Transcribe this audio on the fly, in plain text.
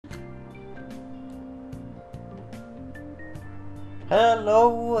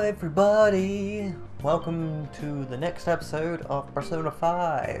Hello everybody! Welcome to the next episode of Persona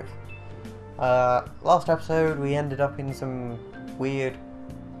 5. Last episode we ended up in some weird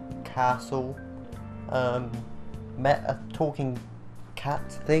castle, met a talking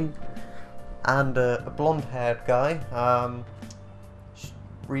cat thing, and a blonde haired guy,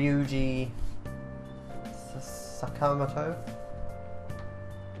 Ryuji Sakamoto.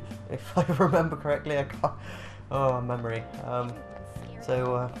 If I remember correctly, I can't... Oh, memory.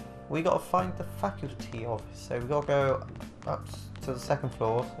 So we gotta find the faculty office. So we gotta go up to the second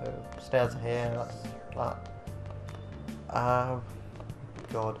floor. So stairs are here. That's that.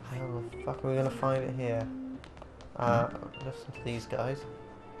 God, how the fuck are we gonna find it here? Listen to these guys.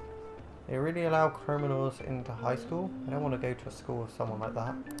 They really allow criminals into high school? I don't want to go to a school with someone like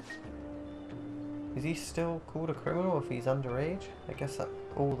that. Is he still called a criminal if he's underage? I guess that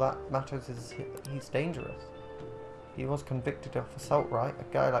all that matters is he's dangerous. He was convicted of assault, right? A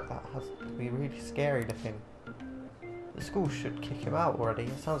guy like that has to be really scary to him. The school should kick him out already.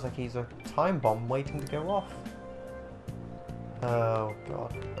 It sounds like he's a time bomb waiting to go off. Oh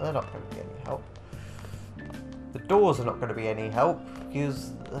god, they're not going to be any help. The doors are not going to be any help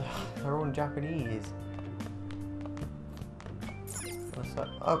because they're all in Japanese. What's that?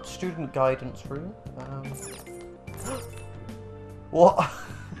 Oh, student guidance room. What?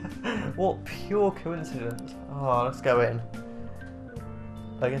 What pure coincidence. Oh, let's go in.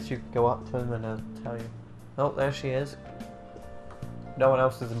 I guess you could go up to them and tell you. Oh, there she is. No one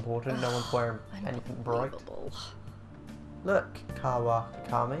else is important. No one's wearing anything bright. Look,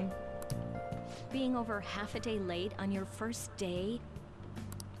 Kawakami. Being over half a day late on your first day?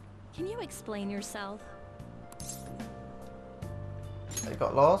 Can you explain yourself? They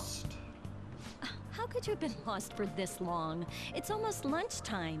got lost. How could you have been lost for this long? It's almost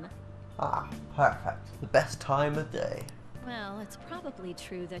lunchtime. Ah, perfect. The best time of day. Well, it's probably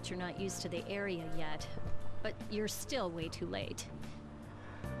true that you're not used to the area yet, but you're still way too late.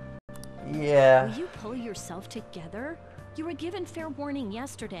 Yeah. Will you pull yourself together? You were given fair warning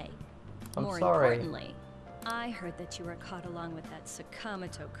yesterday. I'm More sorry. importantly, I heard that you were caught along with that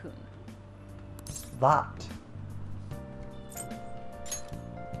Sakamoto-kun. That.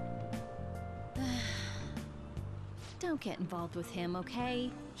 Don't get involved with him,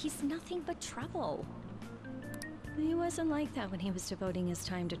 okay? He's nothing but trouble. He wasn't like that when he was devoting his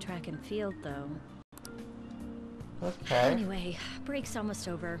time to track and field, though. Okay. Anyway, break's almost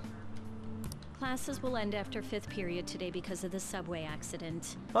over. Classes will end after 5th period today because of the subway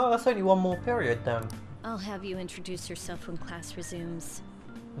accident. Oh, that's only one more period then. I'll have you introduce yourself when class resumes.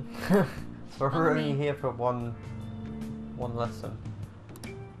 So we're Follow only me. here for one lesson.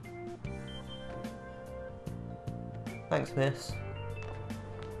 Thanks, miss.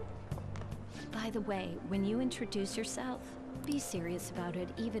 By the way, when you introduce yourself, be serious about it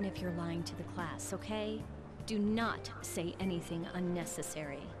even if you're lying to the class, okay? Do not say anything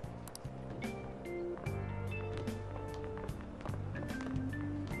unnecessary.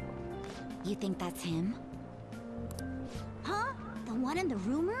 You think that's him? Huh? The one in the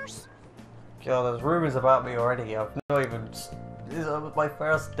rumors? God, there's rumors about me already. I've not even... This was my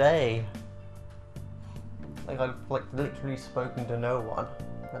first day. Like, I've literally spoken to no one.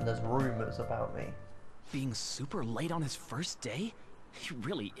 And there's rumors about me. Being super late on his first day? He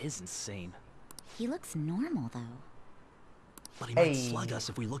really is insane. He looks normal, though. But he Hey. might slug us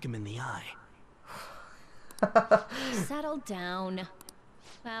if we look him in the eye. Settle down.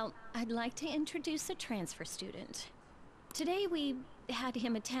 Well, I'd like to introduce a transfer student. Today we had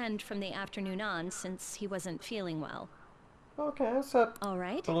him attend from the afternoon on since he wasn't feeling well. Okay, that's a All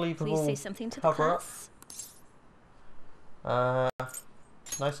right, believable please say something to the cover-up. class.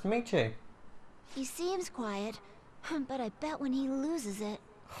 Nice to meet you. He seems quiet, but I bet when he loses it...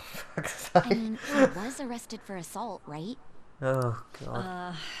 Fuck's I sake. mean, he was arrested for assault, right? Oh,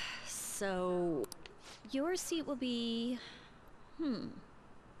 God. So your seat will be...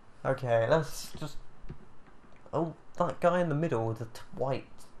 Okay, let's just... Oh, that guy in the middle with the white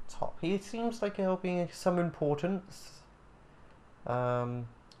top. He seems like he'll be some importance.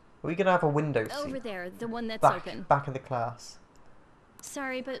 We're gonna have a window seat. Over there, the one that's back, open. back of the class.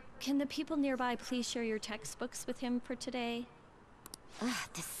 Sorry, but can the people nearby please share your textbooks with him for today? Ugh,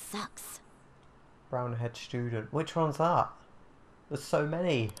 this sucks. Brown head student. Which one's that? There's so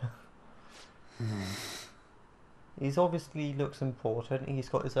many. He's obviously looks important. He's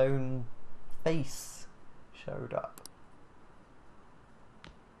got his own face showed up.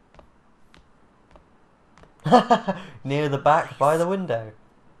 Near the back by the window.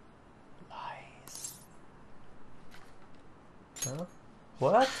 Lies. Huh?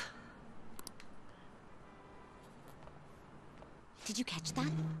 What? Did you catch that?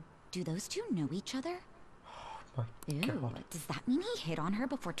 Do those two know each other? My Ew, God. does that mean he hit on her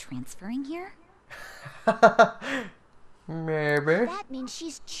before transferring here? Maybe. That means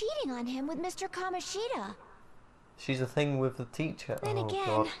she's cheating on him with Mr. Kamoshida. She's a thing with the teacher. Then oh again,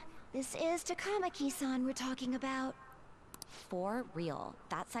 God. this is Takamaki-san we're talking about. For real,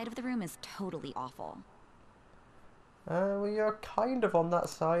 that side of the room is totally awful. Well, you're kind of on that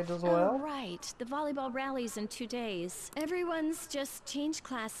side as Oh, well. right. The volleyball rally's in 2 days. Everyone's just changed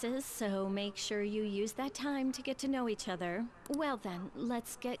classes, so make sure you use that time to get to know each other. Well then,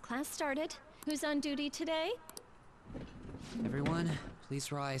 let's get class started. Who's on duty today? Everyone,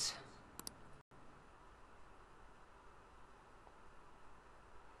 please rise.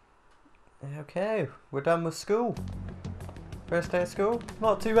 Okay, we're done with school. First day of school,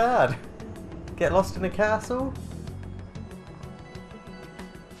 not too bad. Get lost in a castle.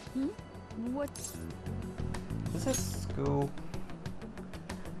 What's... Is this school?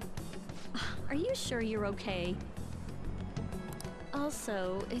 Are you sure you're okay?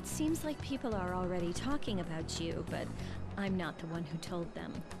 Also, it seems like people are already talking about you, but I'm not the one who told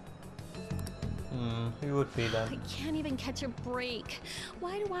them. Who would be I then? can't even catch a break.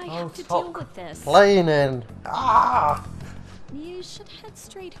 Why do I Oh, have to stop deal with this? complaining. Ah! You should head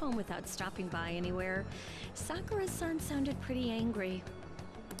straight home without stopping by anywhere. Sakura-san sounded pretty angry.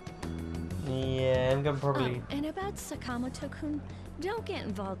 Yeah, I'm gonna probably. Oh, and about Sakamoto-kun, don't get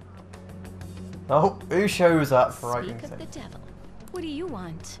involved. Oh, who shows up for Speak argument's of the sake? devil. What do you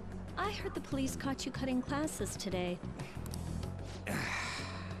want? I heard the police caught you cutting classes today.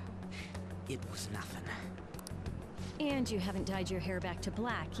 It was nothing. And you haven't dyed your hair back to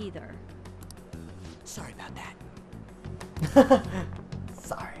black either. Sorry about that.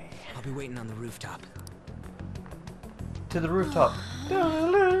 Sorry. I'll be waiting on the rooftop. To the rooftop.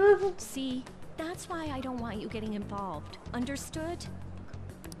 See, that's why I don't want you getting involved. Understood?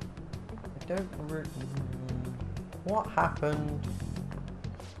 I don't. What happened?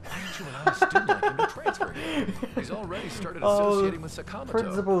 Why don't you allow a student like him to transfer here? He's already started associating with Sakamoto.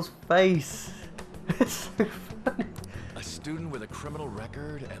 Principal's face. It's so funny. A student with a criminal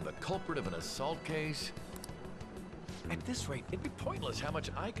record and the culprit of an assault case. At this rate, it'd be pointless how much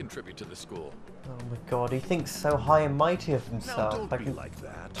I contribute to the school. Oh my God, he thinks so high and mighty of Now himself. don't Like be like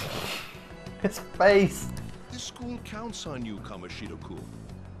that. his face. This school counts on you, Kamoshida-kun.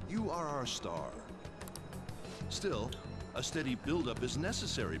 You are our star. Still, a steady build-up is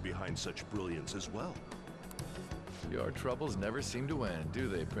necessary behind such brilliance as well. Your troubles never seem to end, do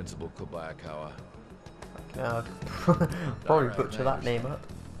they, Principal Kobayakawa? Now, probably Alright, butcher that thanks. name up.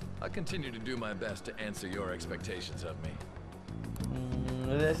 I'll continue to do my best to answer your expectations of me.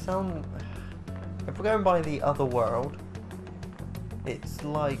 They sound. If we're going by the other world, it's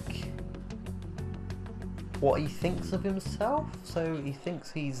like what he thinks of himself. So he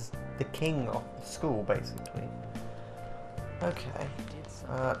thinks he's the king of the school, basically. Okay,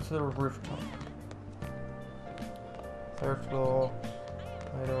 to the rooftop. 3rd floor.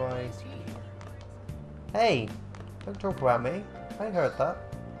 Where do I? Hey, don't talk about me. I heard that.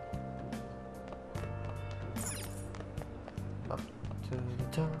 Up to the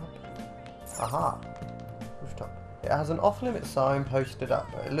top. Aha. Rooftop. It has an off-limit sign posted up,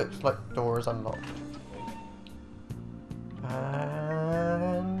 but it looks like the door is unlocked.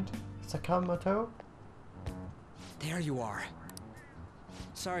 And Sakamoto? There you are.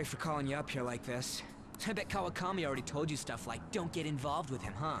 Sorry for calling you up here like this. I bet Kawakami already told you stuff like, don't get involved with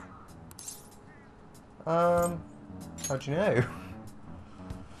him, huh? How'd you know?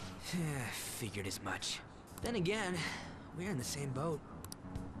 Figured as much. Then again, we're in the same boat.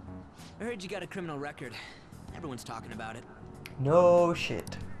 I heard you got a criminal record. Everyone's talking about it. No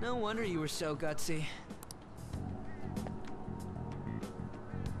shit. No wonder you were so gutsy.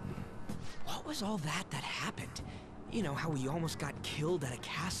 What was all that happened? You know, how we almost got killed at a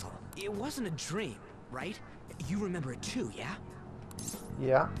castle. It wasn't a dream, right? You remember it too, yeah?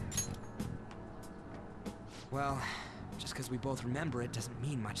 Yeah. Well, just because we both remember it doesn't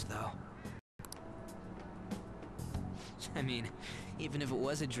mean much, though. I mean, even if it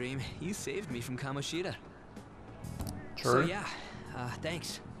was a dream, you saved me from Kamoshida. True. So yeah,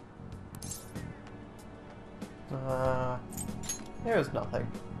 thanks. It was nothing.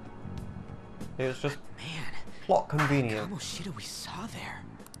 It was just Man, plot convenient. Kamoshida we saw there.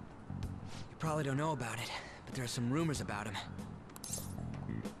 You probably don't know about it, but there are some rumors about him.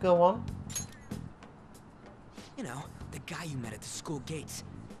 Go on. You know, the guy you met at the school gates,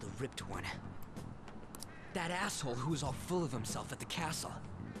 the ripped one. That asshole who was all full of himself at the castle.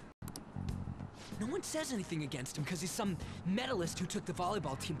 No one says anything against him because he's some medalist who took the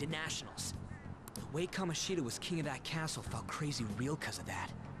volleyball team to nationals. The way Kamoshida was king of that castle felt crazy real because of that.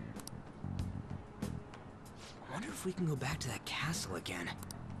 I wonder if we can go back to that castle again.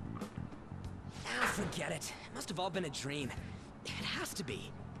 Ah, forget it. It must have all been a dream. It has to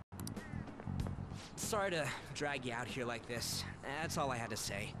be. Sorry to drag you out here like this. That's all I had to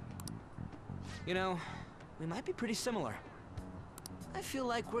say. You know, we might be pretty similar. I feel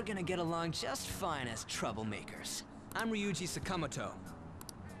like we're gonna get along just fine as troublemakers. I'm Ryuji Sakamoto.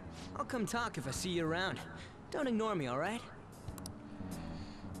 I'll come talk if I see you around. Don't ignore me, alright?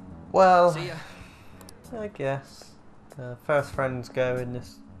 Well, See ya. I guess first friends go in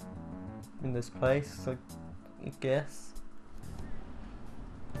this place. I guess.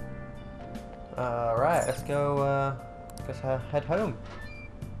 Right, let's go. Guess head home.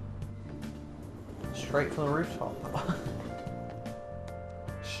 Straight from the rooftop.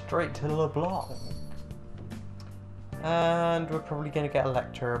 Straight to LeBlanc. And we're probably going to get a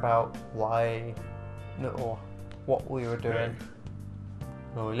lecture about why, or what we were doing.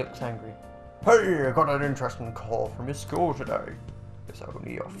 Oh, he looks angry. Hey, I got an interesting call from your school today. It's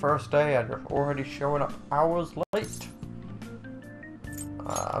only your first day and you're already showing up hours late.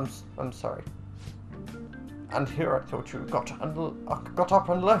 I'm sorry. And here I thought you got up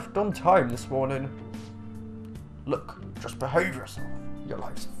and left on time this morning. Look, just behave yourself. Your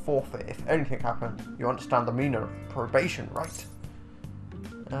life's forfeit if anything happened. You understand the meaning of probation, right?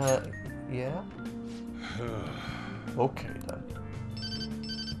 Yeah? Okay then.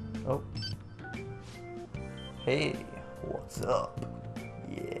 Oh. Hey, what's up?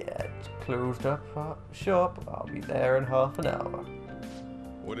 Yeah, it's closed up shop. I'll be there in half an hour.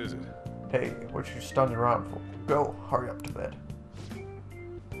 What is it? Hey, what you standing around for? Go, hurry up to bed.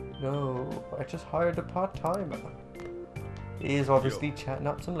 No, I just hired a part-timer. He is obviously chatting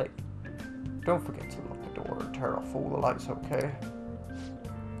up some late. Don't forget to lock the door and turn off all the lights, okay?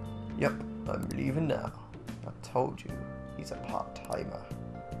 Yep, I'm leaving now. I told you, he's a part-timer.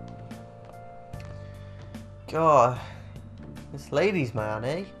 God, this ladies' man,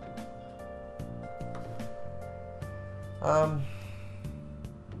 eh? I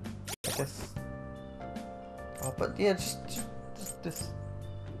guess. Oh, but yeah, just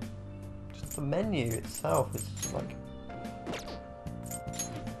the menu itself is just like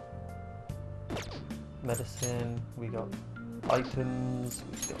medicine. We got items.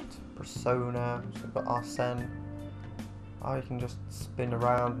 We got persona. So we've got Arsene. I can just spin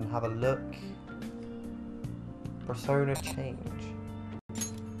around and have a look. Persona change.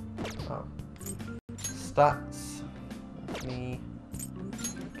 Oh. Stats. Me.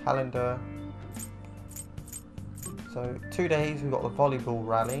 Calendar. So 2 days. We've got the volleyball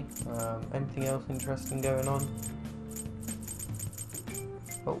rally. Anything else interesting going on?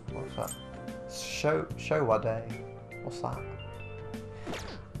 Oh, what's that? Showa Day. What's that?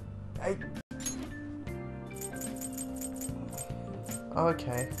 Hey. Oh,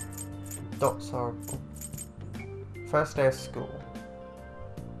 okay. Dots are first day of school.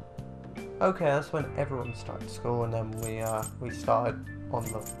 Okay, that's when everyone started school, and then we started on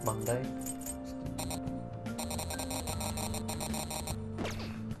the Monday.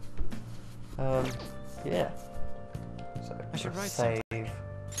 Yeah. So I should write save.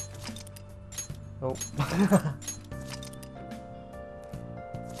 Oh.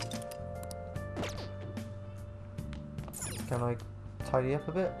 Can I tidy up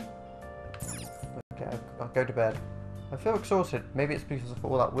a bit? Okay, I'll go to bed. I feel exhausted. Maybe it's because of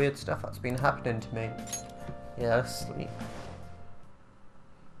all that weird stuff that's been happening to me. Yeah, let's sleep.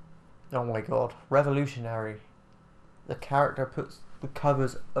 Oh my god. Revolutionary. The character puts the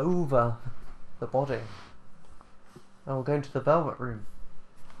covers over the body. And we're going to the Velvet Room.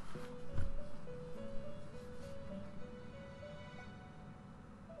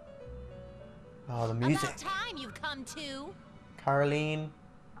 Oh, the music. About time you've come to. Caroline,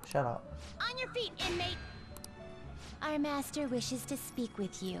 shut up. On your feet, inmate. Our master wishes to speak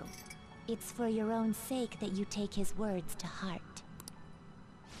with you. It's for your own sake that you take his words to heart.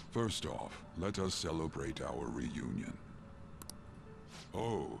 First off, let us celebrate our reunion.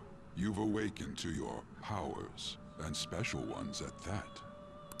 Oh, you've awakened to your powers, and special ones at that.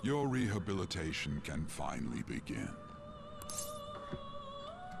 Your rehabilitation can finally begin.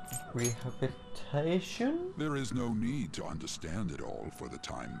 Rehabilitation? There is no need to understand it all for the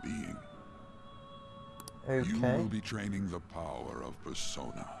time being. Okay. You will be training the power of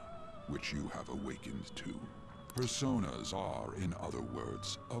Persona, which you have awakened to. Personas are, in other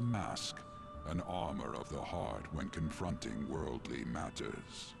words, a mask, an armor of the heart when confronting worldly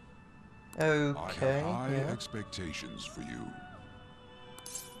matters. Okay, I have high yeah. expectations for you.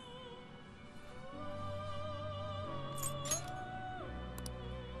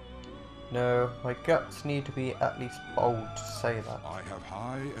 No, my guts need to be at least bold to say that. I have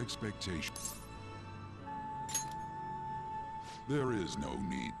high expectations. There is no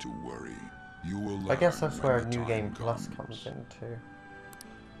need to worry. You will learn I guess that's when where the New time Game Plus comes into.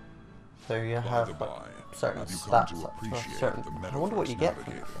 So you By have the like, by, certain have you come stats to up to a appreciate certain. the I wonder what you Metaverse get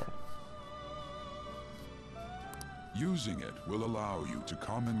from it Navigator? then. Using it will allow you to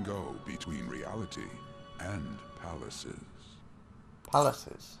come and go between reality and palaces.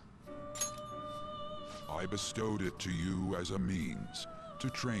 Palaces. I bestowed it to you as a means to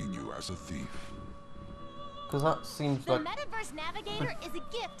train you as a thief. Because that seems The like Metaverse Navigator is a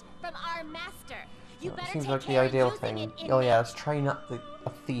gift from our master. You that better seems take like the care of ideal using thing. it in Oh yeah, let's train up a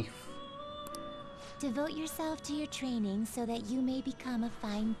thief. Devote yourself to your training so that you may become a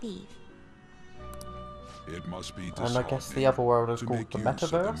fine thief. It must be And I guess the disheartening other world is to called make the use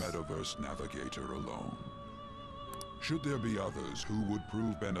of the Metaverse. Metaverse Navigator alone. Should there be others who would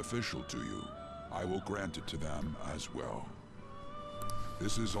prove beneficial to you, I will grant it to them as well.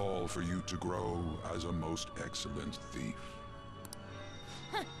 This is all for you to grow as a most excellent thief.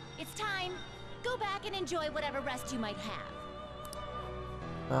 Huh, it's time. Go back and enjoy whatever rest you might have.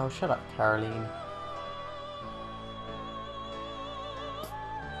 Oh, shut up, Caroline.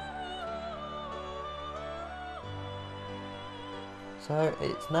 So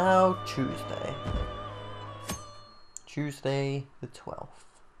it's now Tuesday. Tuesday the 12th.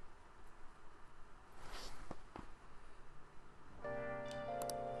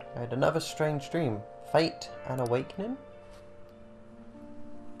 I had another strange dream. Fate and awakening?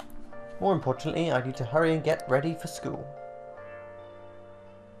 More importantly, I need to hurry and get ready for school.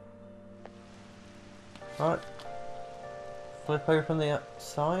 Right. Flip open the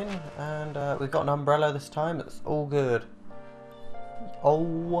sign, and we've got an umbrella this time. It's all good.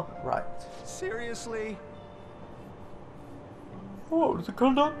 All right. Seriously? What was the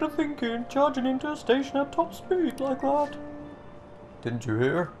conductor thinking, charging into a station at top speed like that? Didn't you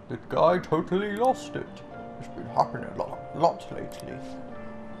hear? The guy totally lost it. It's been happening a lot lately.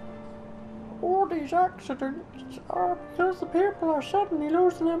 All these accidents are because the people are suddenly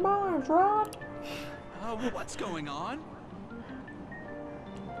losing their minds, right? What's going on?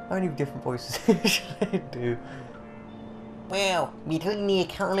 Only different voices they do. Well, between the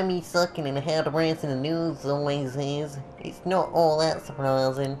economy sucking and how depressing the news always is, it's not all that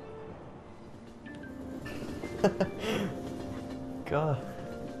surprising. God.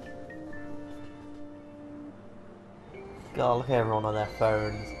 God, look at everyone on their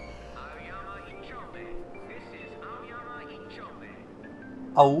phones.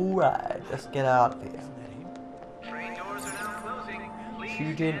 Alright, let's get out of here.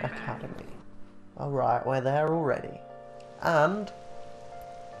 Shooting Academy. Alright, we're there already. And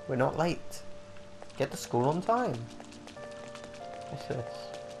we're not late. Get to school on time. What's this?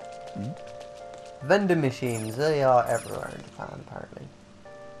 Vending machines, they are everywhere in Japan apparently.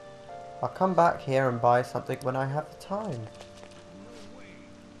 I'll come back here and buy something when I have the time.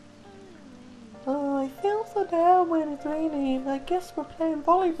 Oh, I feel so down when it's raining. I guess we're playing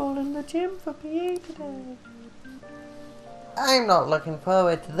volleyball in the gym for PE today. I'm not looking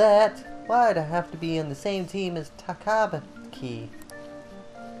forward to that. Why'd I have to be on the same team as Takabaki?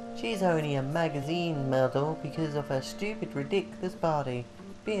 She's only a magazine model because of her stupid, ridiculous body.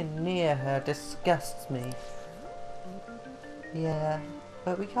 Being near her disgusts me. Yeah,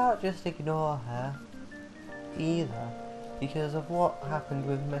 but we can't just ignore her either, because of what happened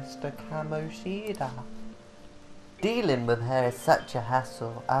with Mr. Kamoshida. Dealing with her is such a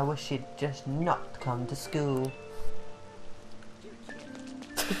hassle. I wish she'd just not come to school.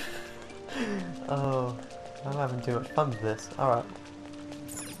 Oh, I'm having too much fun with this. Alright.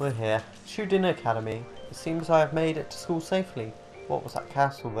 We're here. Shooting Academy. It seems I have made it to school safely. What was that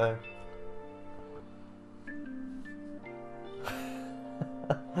castle though?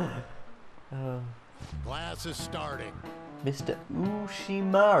 Class is starting. Mr.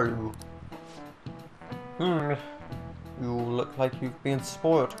 Ushimaru. You look like you've been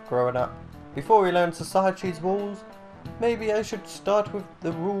spoiled growing up. Before we learn society's rules, maybe I should start with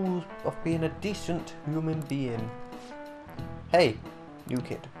the rules of being a decent human being. Hey, new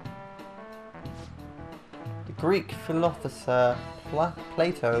kid. The Greek philosopher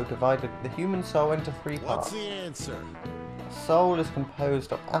Plato divided the human soul into three parts. What's the answer? A soul is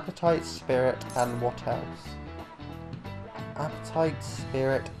composed of appetite, spirit, and what else? Appetite,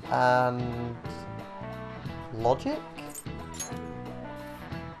 spirit, and logic?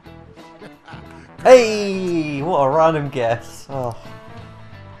 Hey! What a random guess. Oh.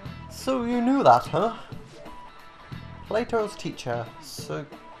 So you knew that, huh? Plato's teacher,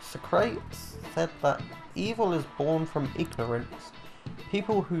 Socrates, said that evil is born from ignorance.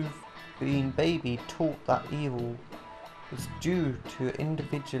 People who've being baby taught that evil is due to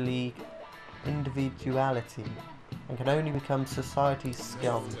individuality and can only become society's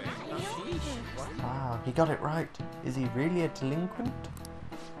scum. Wow, he got it right. Is he really a delinquent?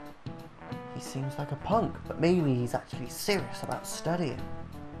 He seems like a punk, but maybe he's actually serious about studying.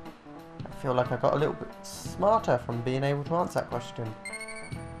 I feel like I got a little bit smarter from being able to answer that question.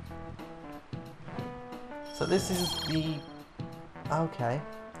 So this is the... okay.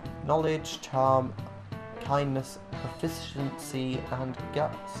 Knowledge, charm, kindness, proficiency, and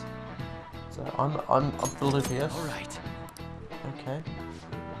guts. So I'm oblivious. Alright. Okay.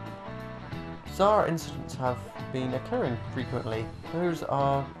 Bizarre incidents have been occurring frequently. Those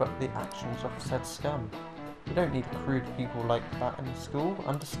are but the actions of said scum. We don't need crude people like that in school,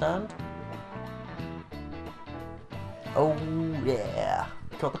 understand? Oh yeah,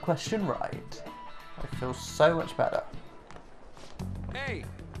 got the question right. I feel so much better. Hey!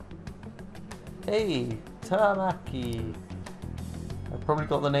 Hey, Tamaki. I probably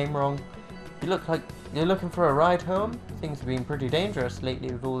got the name wrong. You look like you're looking for a ride home? Things have been pretty dangerous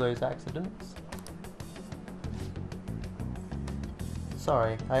lately with all those accidents.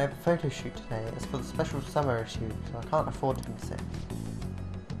 Sorry, I have a photo shoot today. It's for the special summer issue, so I can't afford to miss it.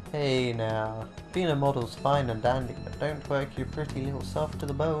 Hey now, being a model's fine and dandy, but don't work your pretty little self to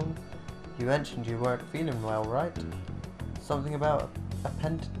the bone. You mentioned you weren't feeling well, right? Something about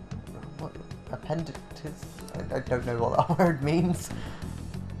appendices? I don't know what that word means.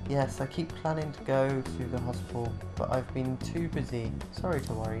 Yes, I keep planning to go to the hospital, but I've been too busy. Sorry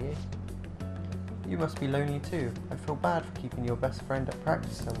to worry you. You must be lonely too. I feel bad for keeping your best friend at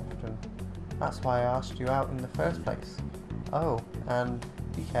practice so often. That's why I asked you out in the first place. Oh, and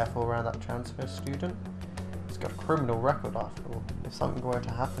be careful around that transfer student. He's got a criminal record after all. If something were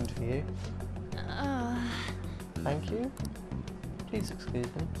to happen to you. Thank you. Please excuse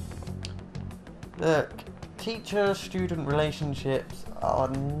me. Look, teacher-student relationships are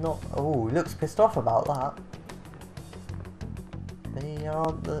not... oh, he looks pissed off about that. They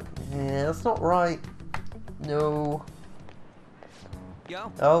aren't the... yeah, that's not right. No.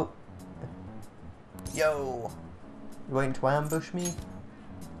 Yo? Oh. Yo. You waiting to ambush me?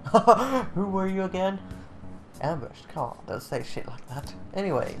 Who were you again? Ambushed? Can't. Don't say shit like that.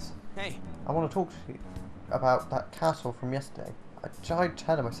 Anyways. Hey. I want to talk to you about that castle from yesterday. I tried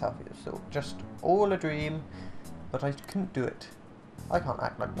telling myself it was just all a dream, but I couldn't do it. I can't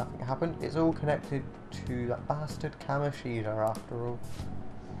act like nothing happened. It's all connected to that bastard Kamoshida after all.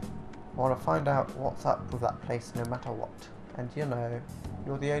 I want to find out what's up with that place no matter what. And you know,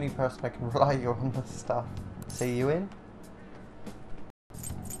 you're the only person I can rely on this stuff. See you in?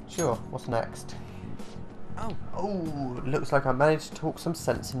 Sure, what's next? Oh, looks like I managed to talk some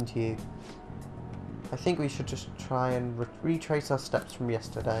sense into you. I think we should just try and retrace our steps from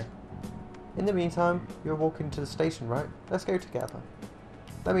yesterday. In the meantime, you're walking to the station, right? Let's go together.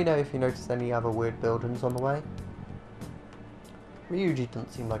 Let me know if you notice any other weird buildings on the way. Ryuji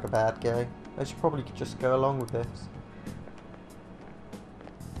doesn't seem like a bad guy. I should probably just go along with this.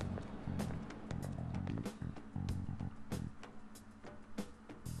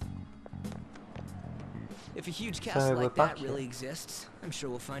 If a huge castle like that here. really exists, I'm sure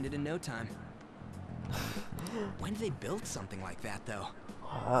we'll find it in no time. When did they build something like that, though?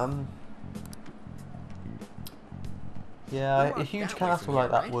 Yeah, a huge castle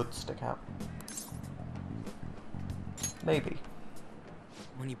like that would stick out. Maybe.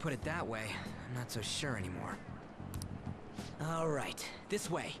 When you put it that way, I'm not so sure anymore. Alright, this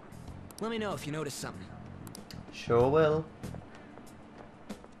way. Let me know if you notice something. Sure will.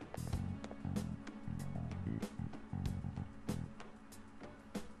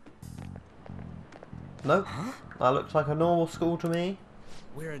 Nope. Huh? That looks like a normal school to me.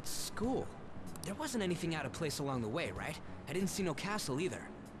 We're at school. There wasn't anything out of place along the way, right? I didn't see no castle either.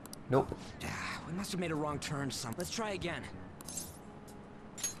 Nope. We must have made a wrong turn some. Let's try again.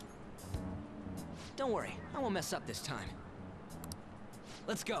 Don't worry, I won't mess up this time.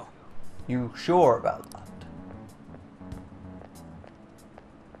 Let's go. You sure about that?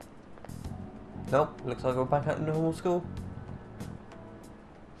 Nope. Looks like we're back at normal school.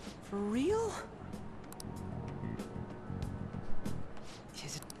 For real?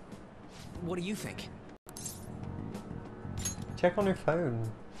 Is it... What do you think? Check on your phone.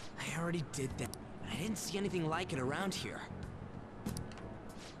 I already did that. I didn't see anything like it around here.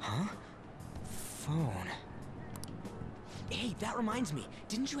 Huh? Phone. Hey, that reminds me.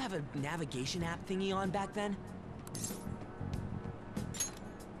 Didn't you have a navigation app thingy on back then?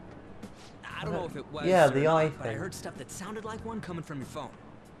 I don't know if it was yeah, or the not, eye but I thing. heard stuff that sounded like one coming from your phone.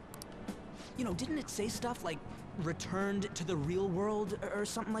 You know, didn't it say stuff like returned to the real world or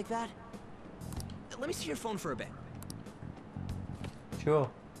something like that? Let me see your phone for a bit. Sure.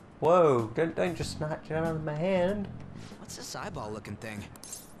 Whoa, don't just snatch it out of my hand. What's this eyeball-looking thing?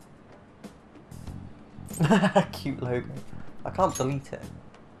 Cute logo. I can't delete it.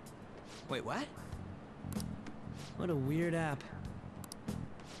 Wait, what? What a weird app.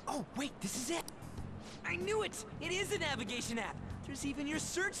 Oh, wait, this is it! I knew it! It is a navigation app! There's even your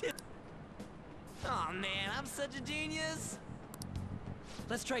search hit. Oh man, I'm such a genius!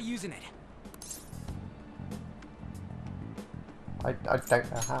 Let's try using it. I don't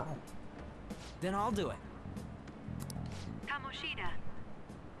know how. Then I'll do it. Kamoshida.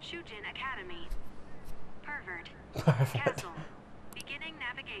 Shujin Academy. Pervert. Perfect. Castle. Beginning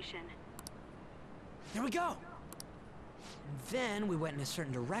navigation. There we go! And then we went in a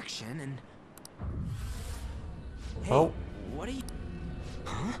certain direction and... Hey, Oh. what are you...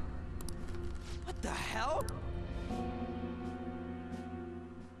 Huh? What the hell?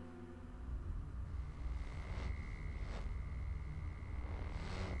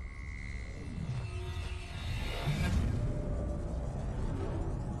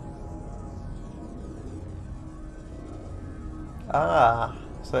 Ah,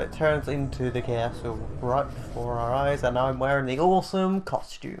 so it turns into the castle right before our eyes, and I'm wearing the awesome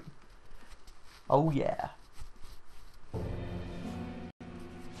costume. Oh yeah.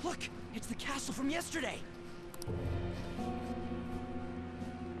 Look! It's the castle from yesterday!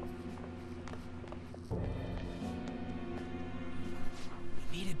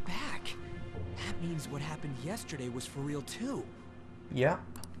 We made it back! That means what happened yesterday was for real too. Yeah.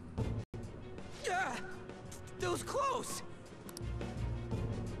 Yeah! Those clothes!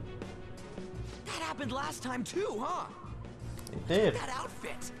 That happened last time too, huh? It did. That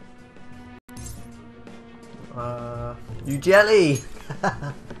outfit! You jelly!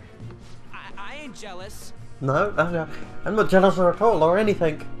 I ain't jealous. No, I'm not jealous at all or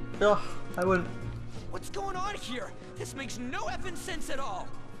anything. Ugh, I wouldn't. What's going on here? This makes no effing sense at all.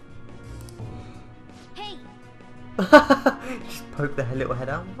 Hey, Just poke their little head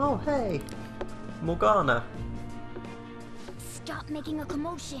out. Oh hey, Morgana. stop making a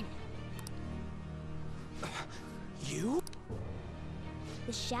commotion. You?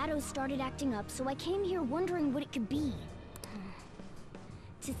 The shadows started acting up, so I came here wondering what it could be.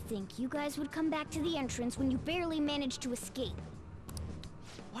 To think you guys would come back to the entrance when you barely managed to escape.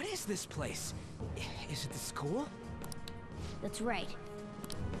 What is this place? Is it the school? That's right.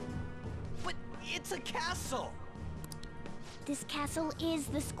 But it's a castle! This castle is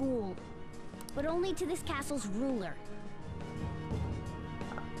the school. But only to this castle's ruler.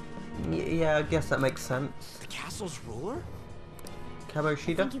 Yeah, I guess that makes sense. The castle's ruler? I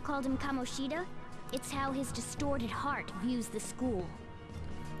Kamoshida? think you called him Kamoshida? It's how his distorted heart views the school.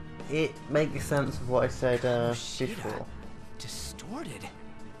 It makes sense of what I said Kamoshida. before. Distorted?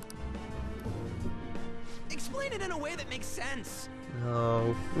 Explain it in a way that makes sense.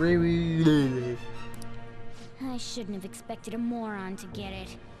 No, really. I shouldn't have expected a moron to get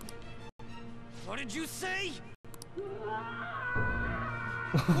it. What did you say?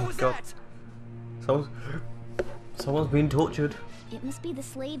 What was God. that? Someone's being tortured. It must be the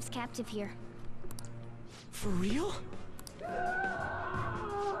slaves captive here. For real?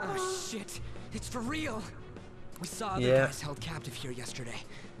 Oh shit, it's for real. We saw other guys held captive here yesterday.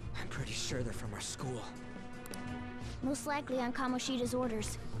 I'm pretty sure they're from our school. Most likely on Kamoshida's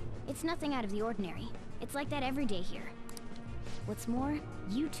orders. It's nothing out of the ordinary. It's like that every day here. What's more,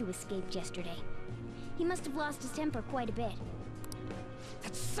 you two escaped yesterday. He must have lost his temper quite a bit.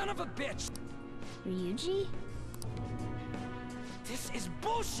 That son of a bitch! Ryuji? This is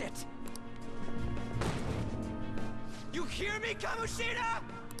bullshit! You hear me, Kamoshida?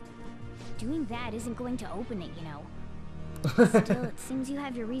 Doing that isn't going to open it, you know. Still, it seems you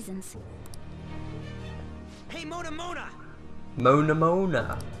have your reasons. Hey, Mona Mona! Mona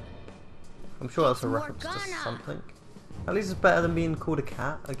Mona. I'm sure that's a It's reference to Morgana. something. At least it's better than being called a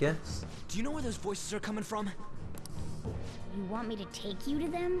cat, I guess. Do you know where those voices are coming from? You want me to take you to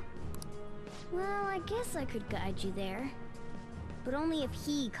them? Well, I guess I could guide you there. But only if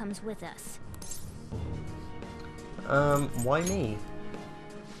he comes with us. Why me?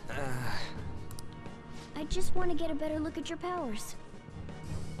 I just want to get a better look at your powers.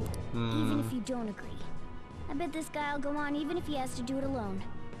 Even if you don't agree. I bet this guy'll go on even if he has to do it alone.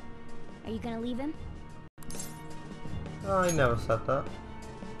 Are you gonna leave him? I never said that.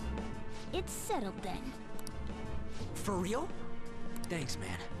 It's settled then. For real? Thanks,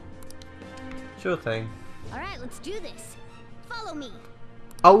 man. Sure thing. Alright, let's do this. Follow me.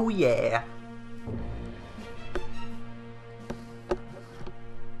 Oh yeah.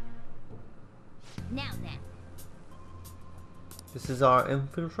 Now then, This is our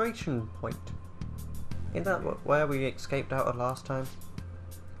infiltration point. Ain't that where we escaped out of last time?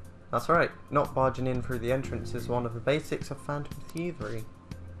 That's right, not barging in through the entrance is one of the basics of Phantom Thievery.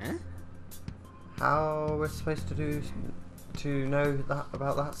 Huh? How we're supposed to know that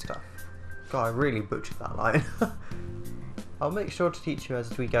about that stuff? God, I really butchered that line. I'll make sure to teach you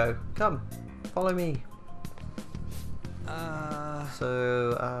as we go. Come, follow me.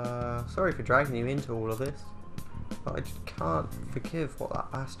 Sorry for dragging you into all of this, but I just can't forgive what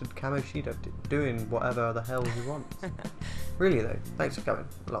that bastard Kamoshida doing whatever the hell he wants. Really though, thanks for coming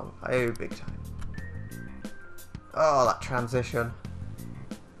along. I owe you big time. Oh, that transition.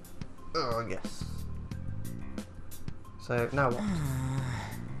 Oh, yes. So, now what?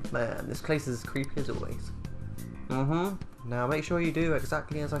 Man, this place is as creepy as always. Now make sure you do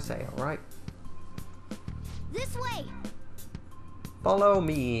exactly as I say, alright? This way! Follow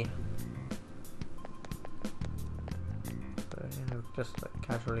me! So, yeah, just like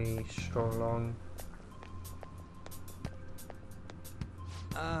casually stroll along.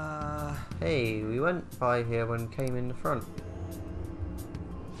 Hey, we went by here when we came in the front.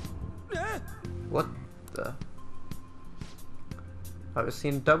 What the? I was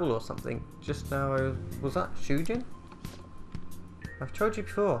seeing double or something. Just now, was that Shujin? I've told you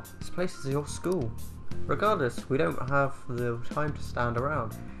before, this place is your school. Regardless, we don't have the time to stand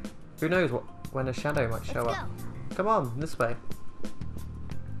around. Who knows when a shadow might show up. Come on, this way.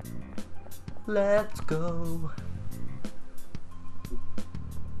 Let's go.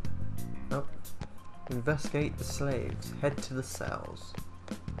 Oh. Investigate the slaves. Head to the cells.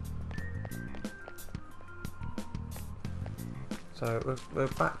 So we're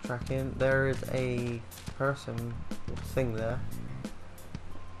backtracking. There is a person thing there.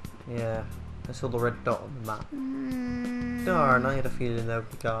 Yeah, I saw the red dot on the map. Darn, I had a feeling there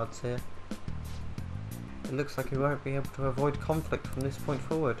would be guards here. It looks like we won't be able to avoid conflict from this point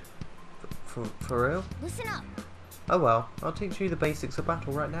forward. For real? Listen up. Oh well, I'll teach you the basics of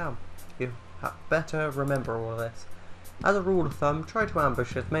battle right now. You better remember all of this. As a rule of thumb, try to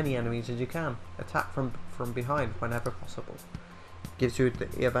ambush as many enemies as you can. Attack from behind whenever possible. Gives you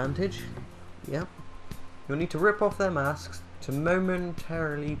the advantage. Yep. You'll need to rip off their masks to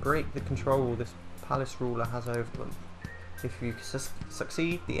momentarily break the control this palace ruler has over them. If you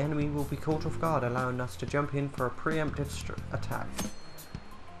succeed, the enemy will be caught off guard, allowing us to jump in for a preemptive attack.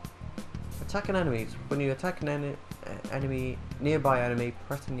 Attacking enemies. When you attack an nearby enemy,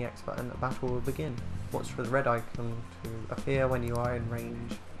 pressing the X button, a battle will begin. Watch for the red icon to appear when you are in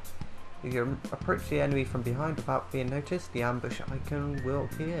range. If you approach the enemy from behind without being noticed, the ambush icon will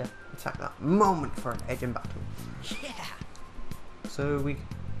appear. Attack that moment for an edge in battle. Yeah. So we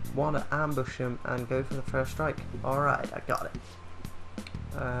want to ambush him and go for the first strike. Alright, I got it.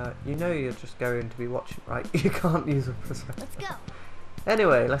 You know you're just going to be watching, right? You can't use a perspective. Let's go.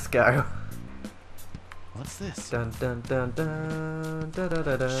 Anyway, let's go. What's this? Dun dun dun dun dun dun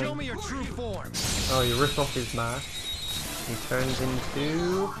dun dun. Show me your true form. Oh, you rip off his mask. He turns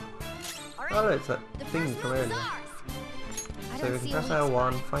into... Oh, it's that thing from earlier. So we can press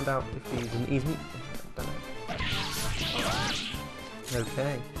L1, find out if he's an easy... I don't know.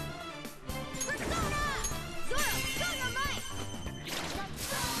 Okay.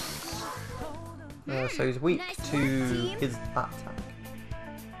 So he's weak to his attack.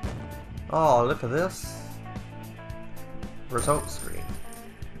 Oh, look at this. Results screen.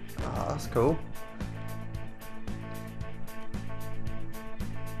 Oh, that's cool.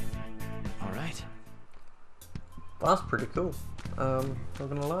 Alright. That's pretty cool. Not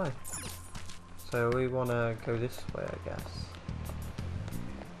gonna lie. So we wanna go this way, I guess.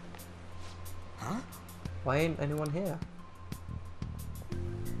 Huh? Why ain't anyone here?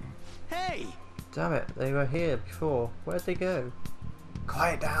 Hey! Damn it, they were here before. Where'd they go?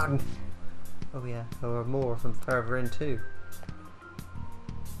 Quiet down! Oh yeah, there were more of them further in too.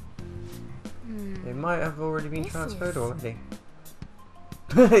 They might have already been transferred already.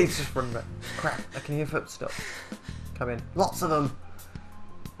 He's just running back. Crap, I can hear footsteps. Come in. Lots of them!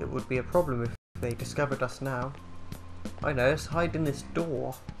 It would be a problem if they discovered us now. I know, let's hide in this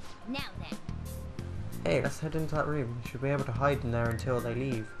door. Now then. Hey, let's head into that room. We should be able to hide in there until they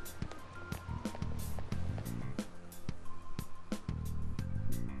leave.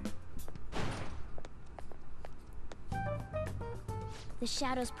 The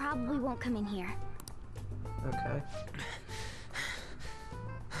shadows probably won't come in here. Okay.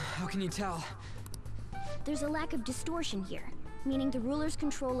 How can you tell? There's a lack of distortion here, meaning the ruler's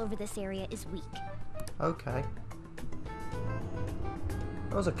control over this area is weak. Okay.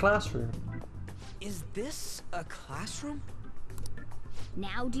 That was a classroom. Is this a classroom?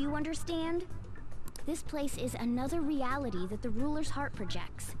 Now do you understand? This place is another reality that the ruler's heart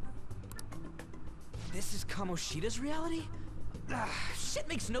projects. This is Kamoshida's reality? Shit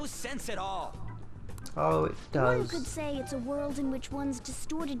makes no sense at all. Oh, it One does. could say it's a world in which one's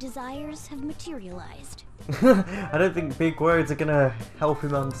distorted desires have materialized. I don't think big words are gonna help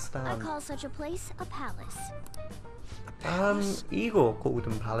him I understand. call such a place a palace. Igor called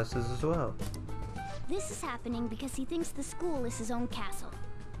them palaces as well. This is happening because he thinks the school is his own castle.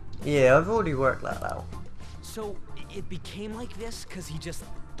 Yeah, I've already worked that out. So, it became like this because he just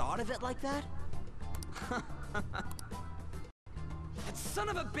thought of it like that? That son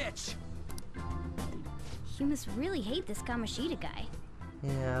of a bitch! You must really hate this Kamoshida guy.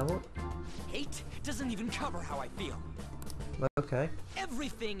 Yeah, what? Hate doesn't even cover how I feel. Okay.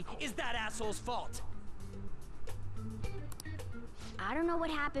 Everything is that asshole's fault. I don't know what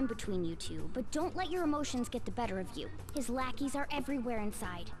happened between you two, but don't let your emotions get the better of you. His lackeys are everywhere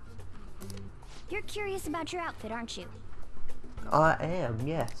inside. You're curious about your outfit, aren't you? I am,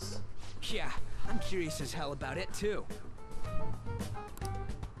 yes. Yeah, I'm curious as hell about it too.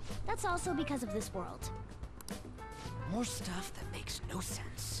 That's also because of this world. More stuff that makes no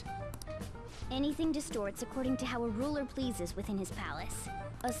sense. Anything distorts according to how a ruler pleases within his palace.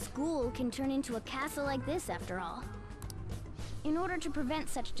 A school can turn into a castle like this, after all. In order to prevent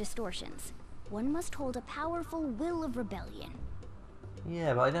such distortions, one must hold a powerful will of rebellion.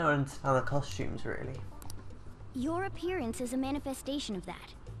 Yeah, but I don't understand the costumes, really. Your appearance is a manifestation of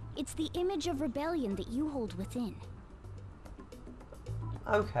that. It's the image of rebellion that you hold within.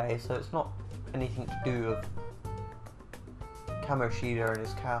 Okay, so it's not anything to do with Kamoshida and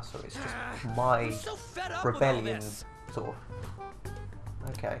his castle, it's just my I'm so fed up with all rebellion, this. sort of.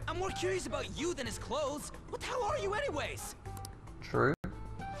 Okay, I'm more curious about you than his clothes. What the hell are you anyways? true.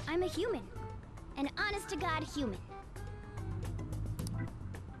 I'm a human. An honest-to-God human.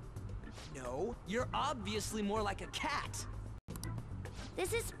 No, you're obviously more like a cat.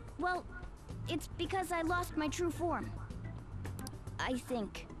 This is, well, it's because I lost my true form. I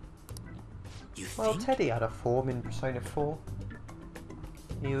think. You Well, think? Teddy had a form in Persona 4.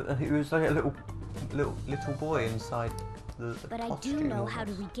 He was like a little boy inside the But I costume do know how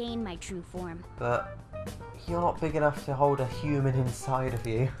to almost. regain my true form. But you're not big enough to hold a human inside of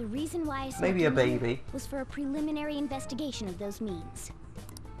you. The reason why I snuck Maybe a in here baby. was for a preliminary investigation of those means.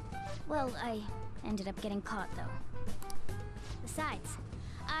 Well, I ended up getting caught, though. Besides,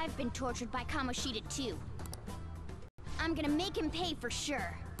 I've been tortured by Kamoshida too. I'm gonna make him pay for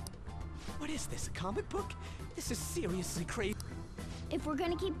sure. What is this, a comic book? This is seriously crazy. If we're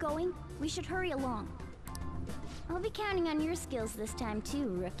gonna keep going, we should hurry along. I'll be counting on your skills this time too,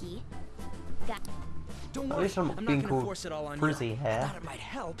 rookie. Don't At worry, least I'm I'm not being gonna called force it all on Frizzy you. Hair. Thought it might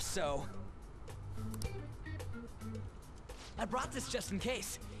help, so I brought this just in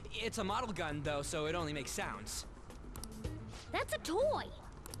case. It's a model gun though, so it only makes sounds. That's a toy!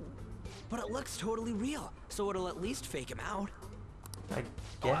 But it looks totally real, so it'll at least fake him out. I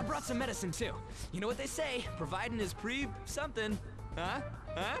Oh, I guess. brought some medicine too. You know what they say, providing is something. Huh?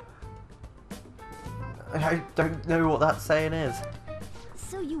 Huh? I don't know what that saying is.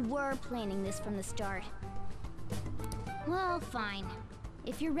 So you were planning this from the start. Well, fine.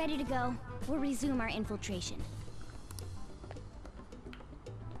 If you're ready to go, we'll resume our infiltration.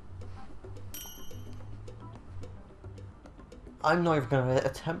 I'm not even going to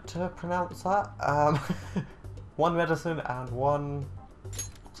attempt to pronounce that. One medicine and one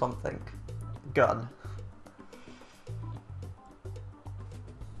something. Gun.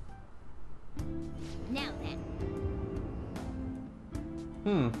 Now then.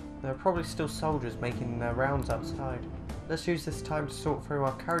 There are probably still soldiers making their rounds outside. Let's use this time to sort through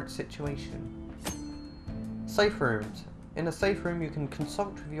our current situation. Safe rooms. In a safe room you can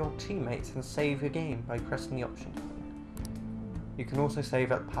consult with your teammates and save your game by pressing the options button. You can also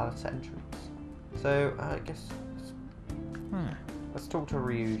save at the palace entrance. So, I guess... Let's talk to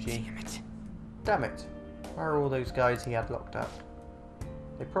Ryuji. Damn it. Damn it. Where are all those guys he had locked up?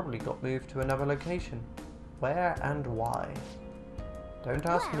 They probably got moved to another location. Where and why? Don't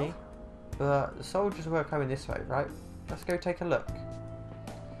ask me. But the soldiers were coming this way, right? Let's go take a look.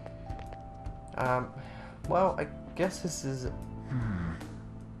 Well, I guess this is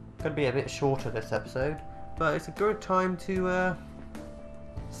gonna be a bit shorter this episode, but it's a good time to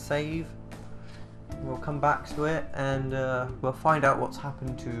save. We'll come back to it and we'll find out what's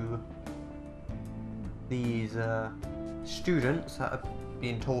happened to these students that are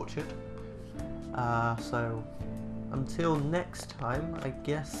being tortured. So until next time, I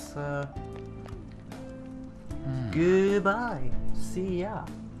guess goodbye. See ya.